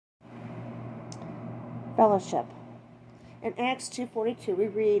fellowship. In Acts 2:42, we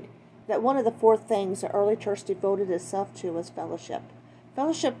read that one of the four things the early church devoted itself to was fellowship.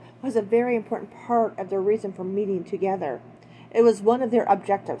 Fellowship was a very important part of their reason for meeting together. It was one of their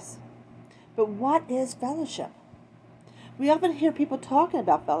objectives. But what is fellowship? We often hear people talking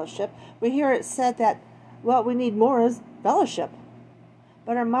about fellowship. We hear it said that what we need more is fellowship.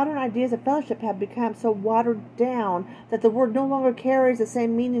 But our modern ideas of fellowship have become so watered down that the word no longer carries the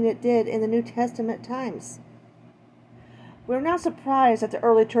same meaning it did in the New Testament times. We're not surprised that the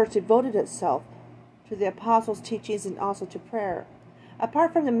early church devoted itself to the apostles' teachings and also to prayer.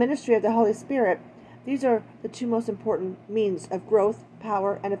 Apart from the ministry of the Holy Spirit, these are the two most important means of growth,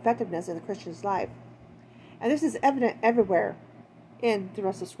 power, and effectiveness in the Christian's life. And this is evident everywhere in the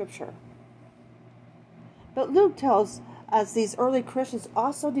rest of Scripture. But Luke tells us these early Christians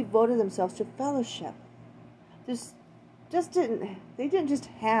also devoted themselves to fellowship. They didn't just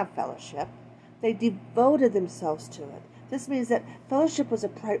have fellowship, they devoted themselves to it. This means that fellowship was a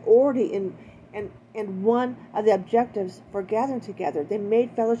priority and one of the objectives for gathering together. They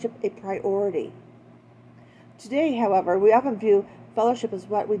made fellowship a priority. Today, however, we often view fellowship as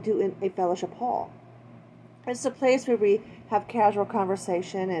what we do in a fellowship hall. It's a place where we have casual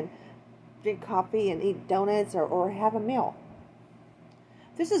conversation and drink coffee and eat donuts or have a meal.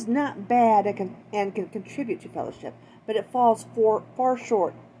 This is not bad and can contribute to fellowship, but it falls far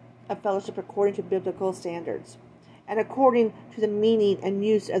short of fellowship according to biblical standards and according to the meaning and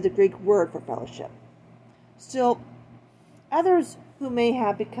use of the Greek word for fellowship. Still, others who may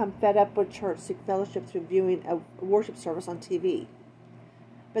have become fed up with church seek fellowship through viewing a worship service on TV.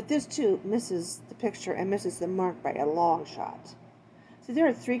 But this too misses the picture and misses the mark by a long shot. So there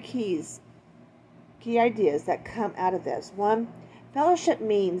are three key ideas that come out of this. One, fellowship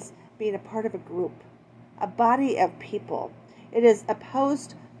means being a part of a group, a body of people. It is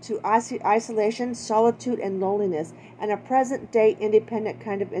opposed to isolation, solitude, and loneliness, and a present-day independent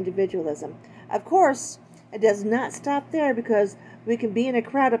kind of individualism. Of course, it does not stop there, because we can be in a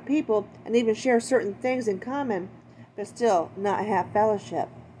crowd of people and even share certain things in common, but still not have fellowship.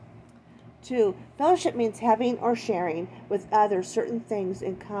 2, fellowship means having or sharing with others certain things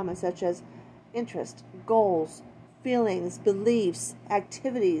in common, such as interest, goals, feelings, beliefs,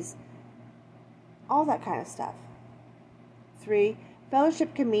 activities, all that kind of stuff. 3,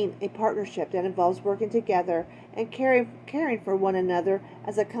 fellowship can mean a partnership that involves working together and caring for one another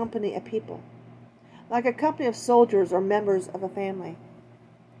as a company of people, like a company of soldiers or members of a family.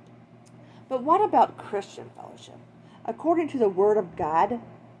 But what about Christian fellowship? According to the Word of God,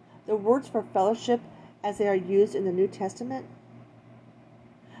 the words for fellowship as they are used in the New Testament,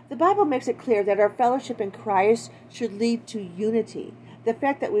 the Bible makes it clear that our fellowship in Christ should lead to unity. The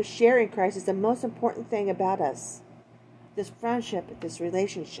fact that we share in Christ is the most important thing about us. This friendship, this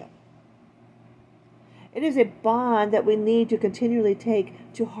relationship. It is a bond that we need to continually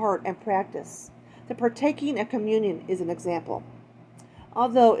take to heart and practice. The partaking of communion is an example.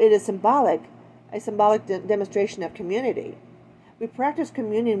 Although it is a symbolic demonstration of community, we practice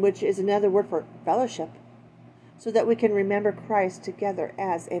communion, which is another word for fellowship, so that we can remember Christ together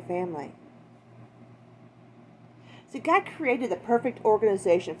as a family. See, God created the perfect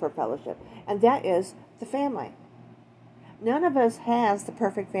organization for fellowship, and that is the family. None of us has the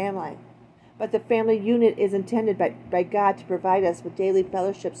perfect family, but the family unit is intended by God to provide us with daily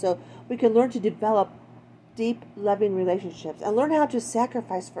fellowship so we can learn to develop deep, loving relationships and learn how to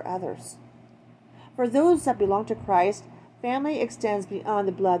sacrifice for others. For those that belong to Christ, family extends beyond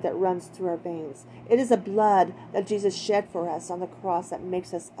the blood that runs through our veins. It is the blood that Jesus shed for us on the cross that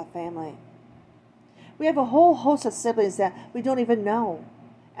makes us a family. We have a whole host of siblings that we don't even know,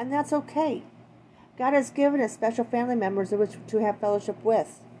 and that's okay. God has given us special family members in which to have fellowship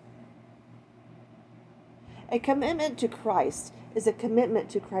with. A commitment to Christ is a commitment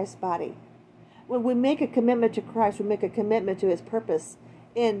to Christ's body. When we make a commitment to Christ, we make a commitment to His purpose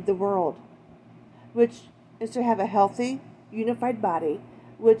in the world, which is to have a healthy, unified body,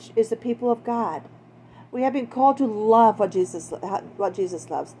 which is the people of God. We have been called to love what Jesus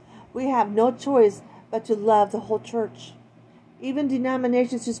loves. We have no choice but to love the whole church. Even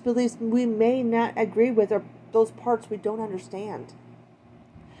denominations whose beliefs we may not agree with, or those parts we don't understand.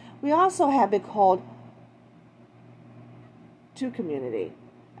 We also have been called to community.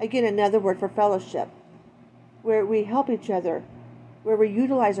 Again, another word for fellowship, where we help each other, where we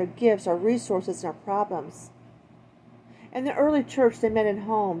utilize our gifts, our resources, and our problems. In the early church, they met in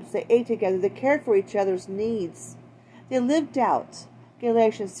homes, they ate together, they cared for each other's needs. They lived out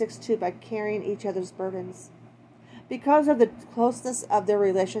Galatians 6:2 by carrying each other's burdens. Because of the closeness of their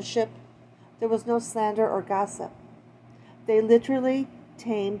relationship, there was no slander or gossip. They literally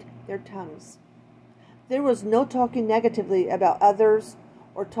tamed their tongues. There was no talking negatively about others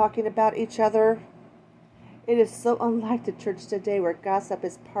or talking about each other. It is so unlike the church today where gossip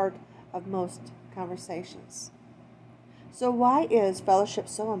is part of most conversations. So why is fellowship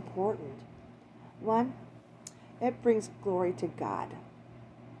so important? One, it brings glory to God.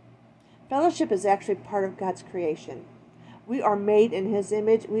 Fellowship is actually part of God's creation. We are made in His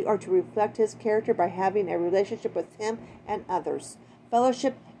image. We are to reflect His character by having a relationship with Him and others.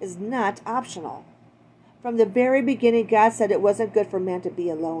 Fellowship is not optional. From the very beginning, God said it wasn't good for man to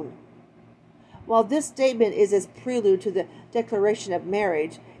be alone. While this statement is as prelude to the declaration of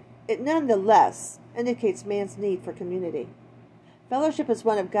marriage, it nonetheless indicates man's need for community. Fellowship is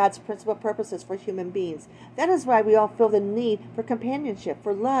one of God's principal purposes for human beings. That is why we all feel the need for companionship,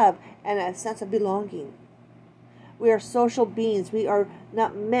 for love, and a sense of belonging. We are social beings. We are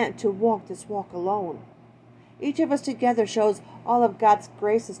not meant to walk this walk alone. Each of us together shows all of God's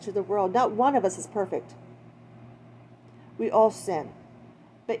graces to the world. Not one of us is perfect. We all sin.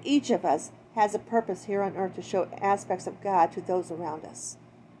 But each of us has a purpose here on earth to show aspects of God to those around us.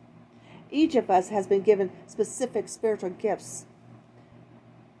 Each of us has been given specific spiritual gifts.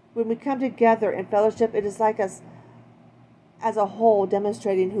 When we come together in fellowship, it is like us as a whole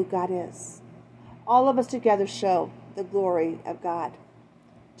demonstrating who God is. All of us together show the glory of God.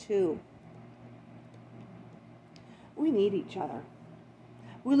 2, we need each other.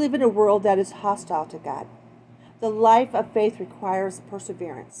 We live in a world that is hostile to God. The life of faith requires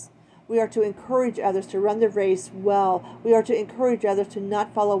perseverance. We are to encourage others to run the race well. We are to encourage others to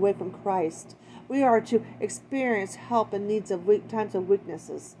not fall away from Christ. We are to experience help in needs of times of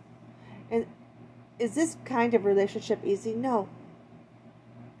weaknesses. And is this kind of relationship easy? No.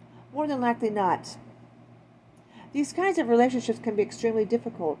 More than likely not. These kinds of relationships can be extremely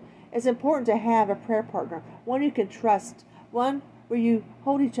difficult. It's important to have a prayer partner, one you can trust, one where you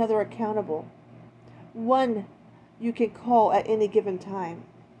hold each other accountable, one you can call at any given time.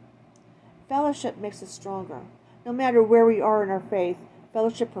 Fellowship makes us stronger. No matter where we are in our faith,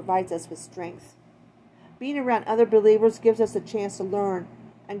 fellowship provides us with strength. Being around other believers gives us a chance to learn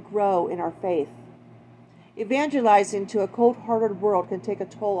and grow in our faith. Evangelizing to a cold-hearted world can take a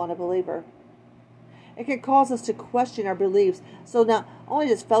toll on a believer. It can cause us to question our beliefs, so not only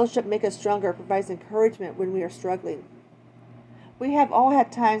does fellowship make us stronger, it provides encouragement when we are struggling. We have all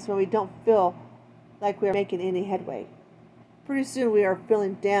had times when we don't feel like we are making any headway. Pretty soon we are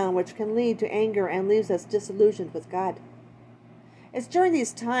feeling down, which can lead to anger and leaves us disillusioned with God. It's during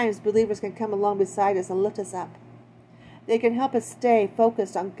these times believers can come along beside us and lift us up. They can help us stay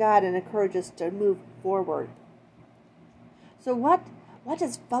focused on God and encourage us to move forward. So what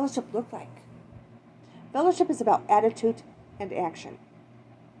does fellowship look like? Fellowship is about attitude and action.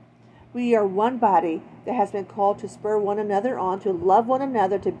 We are one body that has been called to spur one another on, to love one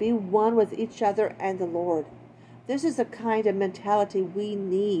another, to be one with each other and the Lord. This is the kind of mentality we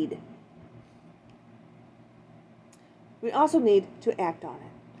need. We also need to act on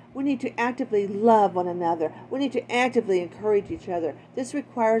it. We need to actively love one another. We need to actively encourage each other. This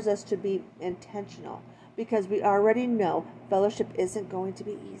requires us to be intentional because we already know fellowship isn't going to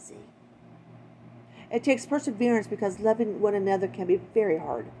be easy. It takes perseverance because loving one another can be very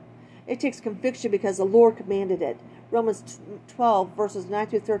hard. It takes conviction because the Lord commanded it. Romans 12, verses 9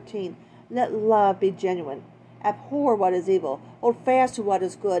 through 13. Let love be genuine. Abhor what is evil. Hold fast to what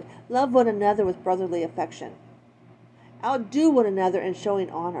is good. Love one another with brotherly affection. Outdo one another in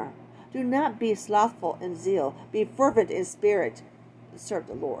showing honor. Do not be slothful in zeal. Be fervent in spirit. Serve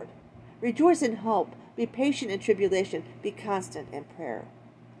the Lord. Rejoice in hope. Be patient in tribulation. Be constant in prayer.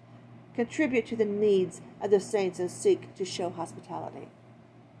 Contribute to the needs of the saints and seek to show hospitality.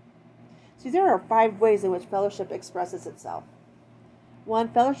 See, there are 5 ways in which fellowship expresses itself. 1,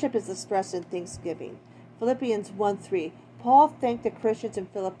 fellowship is expressed in thanksgiving. Philippians 1:3. Paul thanked the Christians in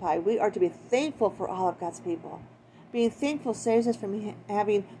Philippi. We are to be thankful for all of God's people. Being thankful saves us from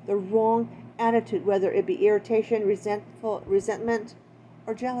having the wrong attitude, whether it be irritation, resentment,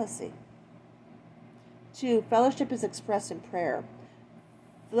 or jealousy. 2, fellowship is expressed in prayer.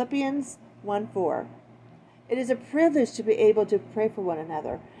 Philippians 1:4. It is a privilege to be able to pray for one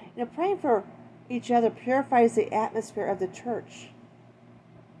another. Praying for each other purifies the atmosphere of the church.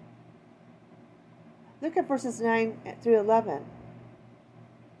 Look at verses 9 through 11. It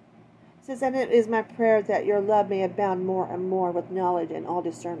says, and it is my prayer that your love may abound more and more with knowledge and all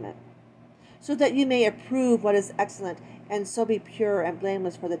discernment, so that you may approve what is excellent, and so be pure and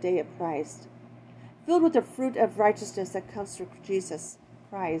blameless for the day of Christ, filled with the fruit of righteousness that comes through Jesus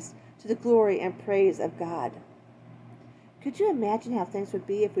Christ, to the glory and praise of God. Could you imagine how things would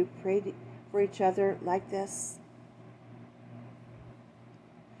be if we prayed for each other like this?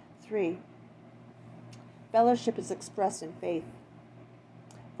 3, Fellowship is expressed in faith.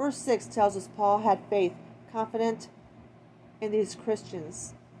 Verse 6 tells us Paul had faith, confident in these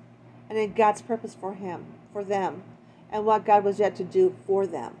Christians and in God's purpose for them, and what God was yet to do for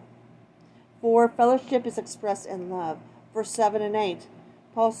them. 4. Fellowship is expressed in love. Verse 7 and 8.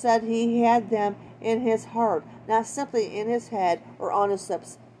 Paul said he had them in his heart, not simply in his head or on his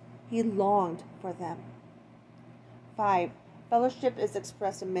lips. He longed for them. 5. Fellowship is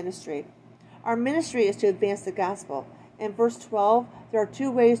expressed in ministry. Our ministry is to advance the gospel. In verse 12, there are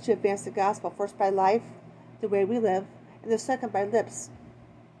 2 ways to advance the gospel. First, by life, the way we live, and the second, by lips,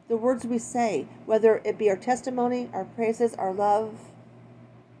 the words we say, whether it be our testimony, our praises, our love.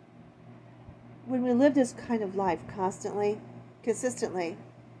 When we live this kind of life constantly, consistently,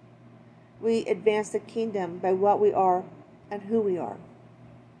 we advance the kingdom by what we are and who we are.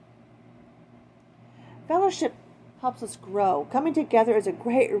 Fellowship helps us grow. Coming together is a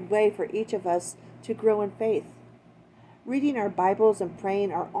great way for each of us to grow in faith. Reading our Bibles and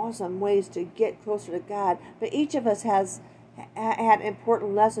praying are awesome ways to get closer to God, but each of us has had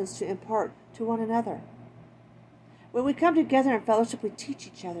important lessons to impart to one another. When we come together in fellowship, we teach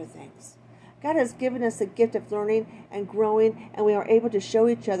each other things. God has given us the gift of learning and growing, and we are able to show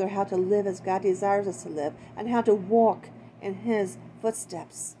each other how to live as God desires us to live and how to walk in His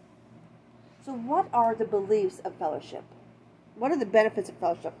footsteps. So what are the beliefs of fellowship? What are the benefits of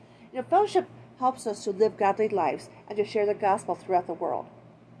fellowship? Fellowship helps us to live godly lives and to share the gospel throughout the world.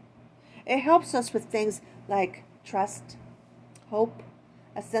 It helps us with things like trust, hope,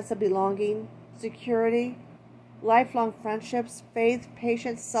 a sense of belonging, security, lifelong friendships, faith,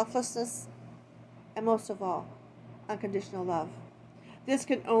 patience, selflessness, and most of all, unconditional love. This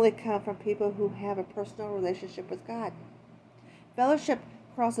can only come from people who have a personal relationship with God. Fellowship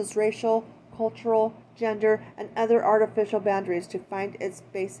crosses racial, cultural, gender, and other artificial boundaries to find its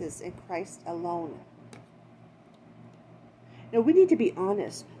basis in Christ alone. Now, we need to be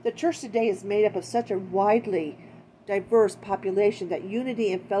honest. The church today is made up of such a widely diverse population that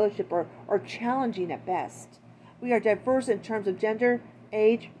unity and fellowship are challenging at best. We are diverse in terms of gender,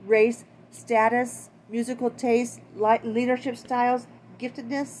 age, race, status, musical taste, leadership styles,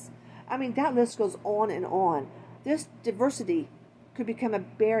 giftedness. That list goes on and on. This diversity could become a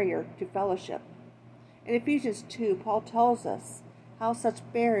barrier to fellowship. In Ephesians 2, Paul tells us how such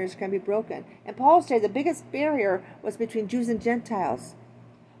barriers can be broken. And Paul said the biggest barrier was between Jews and Gentiles.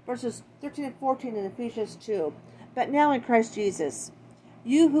 Verses 13 and 14 in Ephesians 2. But now in Christ Jesus,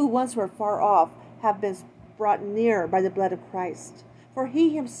 you who once were far off have been brought near by the blood of Christ. For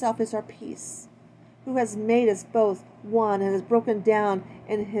He Himself is our peace, who has made us both one and has broken down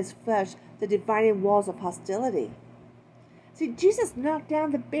in His flesh the dividing walls of hostility. See, Jesus knocked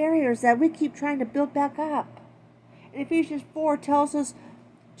down the barriers that we keep trying to build back up. And Ephesians 4 tells us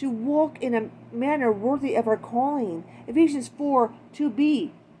to walk in a manner worthy of our calling. Ephesians 4,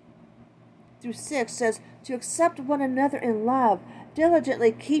 2b through 6 says, to accept one another in love,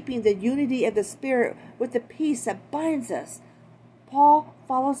 diligently keeping the unity of the Spirit with the peace that binds us. Paul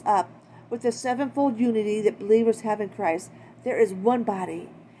follows up with the sevenfold unity that believers have in Christ. There is one body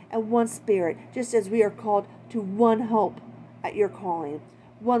and one Spirit, just as we are called to one hope at your calling,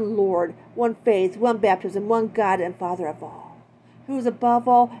 one Lord, one faith, one baptism, one God and Father of all, who is above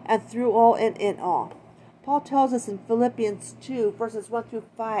all and through all and in all. Paul tells us in Philippians 2, verses 1 through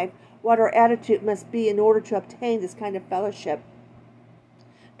 5, what our attitude must be in order to obtain this kind of fellowship.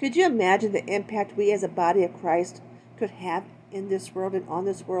 Could you imagine the impact we as a body of Christ could have in this world and on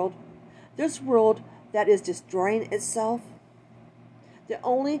this world? This world that is destroying itself? The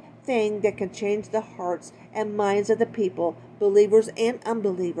only thing that can change the hearts and minds of the people, believers and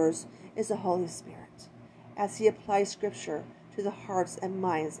unbelievers, is the Holy Spirit, as He applies Scripture to the hearts and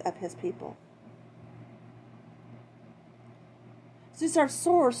minds of His people. Since our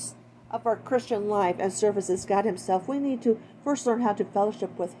source of our Christian life and service is God Himself, we need to first learn how to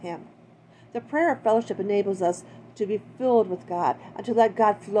fellowship with Him. The prayer of fellowship enables us to be filled with God and to let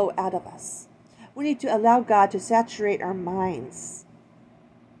God flow out of us. We need to allow God to saturate our minds,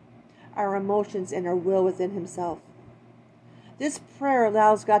 our emotions, and our will within Himself. This prayer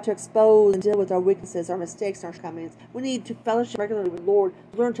allows God to expose and deal with our weaknesses, our mistakes, and our shortcomings. We need to fellowship regularly with the Lord,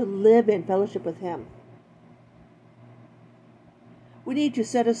 learn to live in fellowship with Him. We need to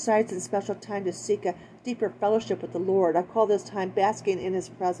set aside some special time to seek a deeper fellowship with the Lord. I call this time basking in His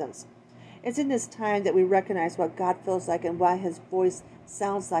presence. It's in this time that we recognize what God feels like and what His voice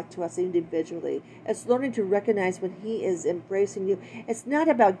sounds like to us individually. It's learning to recognize when He is embracing you. It's not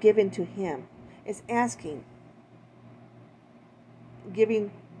about giving to Him. It's asking.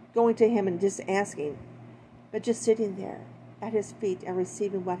 Going to Him and just asking. But just sitting there at His feet and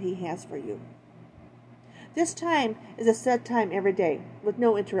receiving what He has for you. This time is a set time every day, with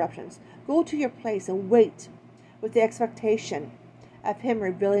no interruptions. Go to your place and wait with the expectation of Him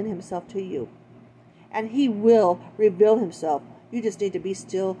revealing Himself to you. And He will reveal Himself. You just need to be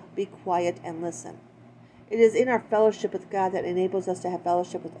still, be quiet, and listen. It is in our fellowship with God that enables us to have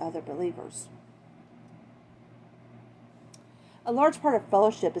fellowship with other believers. A large part of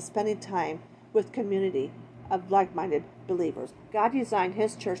fellowship is spending time with community of like-minded believers. God designed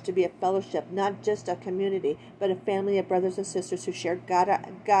His church to be a fellowship, not just a community, but a family of brothers and sisters who share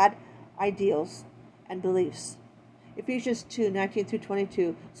God ideals and beliefs. Ephesians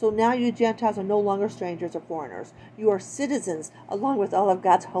 2:19-22. So now you Gentiles are no longer strangers or foreigners. You are citizens along with all of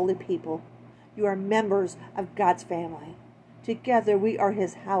God's holy people. You are members of God's family. Together we are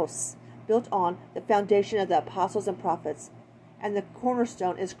His house, built on the foundation of the apostles and prophets. And the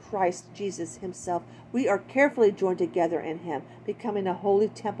cornerstone is Christ Jesus Himself. We are carefully joined together in Him, becoming a holy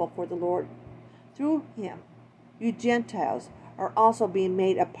temple for the Lord. Through Him, you Gentiles are also being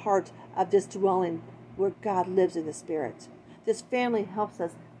made a part of this dwelling where God lives in the Spirit. This family helps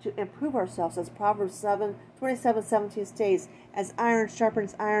us to improve ourselves, as Proverbs 27:17 states, as iron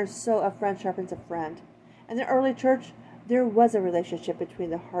sharpens iron, so a friend sharpens a friend. In the early church, there was a relationship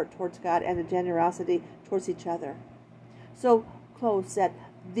between the heart towards God and the generosity towards each other. So close that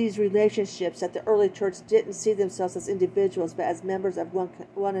these relationships that the early church didn't see themselves as individuals, but as members of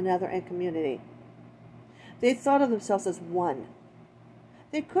one another and community. They thought of themselves as one.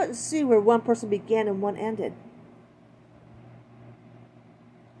 They couldn't see where one person began and one ended.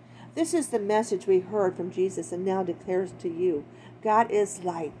 This is the message we heard from Jesus and now declares to you. God is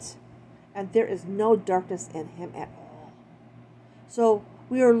light, and there is no darkness in Him at all. So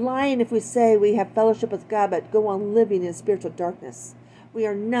we are lying if we say we have fellowship with God but go on living in spiritual darkness. We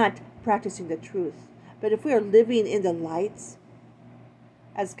are not practicing the truth. But if we are living in the lights,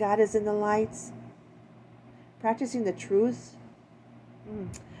 as God is in the lights, practicing the truth,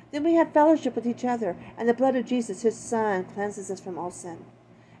 then we have fellowship with each other, and the blood of Jesus, His Son, cleanses us from all sin.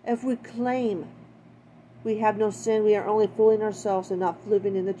 If we claim we have no sin, we are only fooling ourselves and not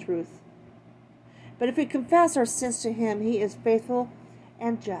living in the truth. But if we confess our sins to Him, He is faithful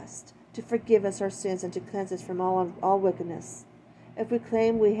and just to forgive us our sins and to cleanse us from all wickedness. If we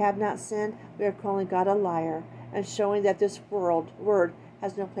claim we have not sinned, we are calling God a liar and showing that this word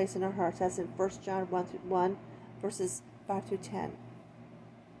has no place in our hearts. That's in 1 John 1 verses 5-10.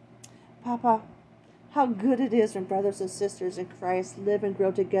 Papa, how good it is when brothers and sisters in Christ live and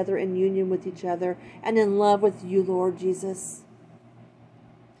grow together in union with each other and in love with you, Lord Jesus.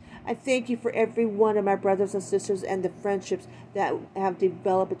 I thank you for every one of my brothers and sisters and the friendships that have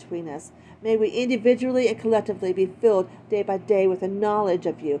developed between us. May we individually and collectively be filled day by day with a knowledge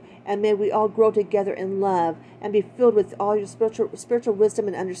of you, and may we all grow together in love and be filled with all your spiritual wisdom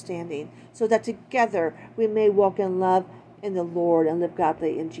and understanding, so that together we may walk in love in the Lord and live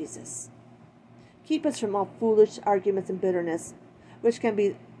godly in Jesus. Keep us from all foolish arguments and bitterness, which can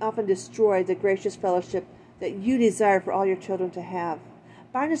be often destroy the gracious fellowship that you desire for all your children to have.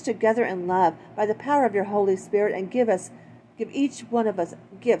 Bind us together in love by the power of your Holy Spirit, and give each one of us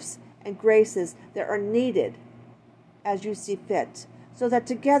gifts and graces that are needed as you see fit, so that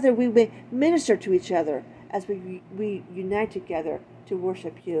together we may minister to each other as we unite together to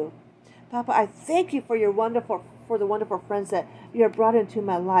worship you. Papa, I thank you for the wonderful friends that you have brought into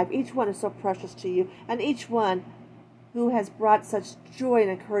my life. Each one is so precious to you, and each one who has brought such joy and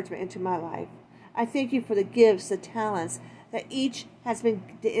encouragement into my life. I thank you for the gifts, the talents that each has been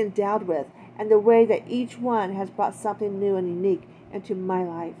endowed with, and the way that each one has brought something new and unique into my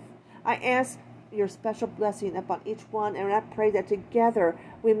life. I ask your special blessing upon each one, and I pray that together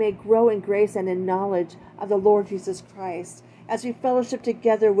we may grow in grace and in knowledge of the Lord Jesus Christ, as we fellowship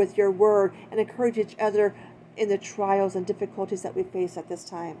together with your word and encourage each other in the trials and difficulties that we face at this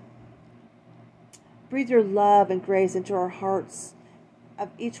time. Breathe your love and grace into our hearts of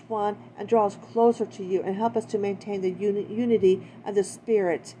each one and draw us closer to you, and help us to maintain the unity of the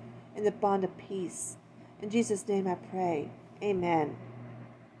Spirit in the bond of peace. In Jesus' name I pray. Amen.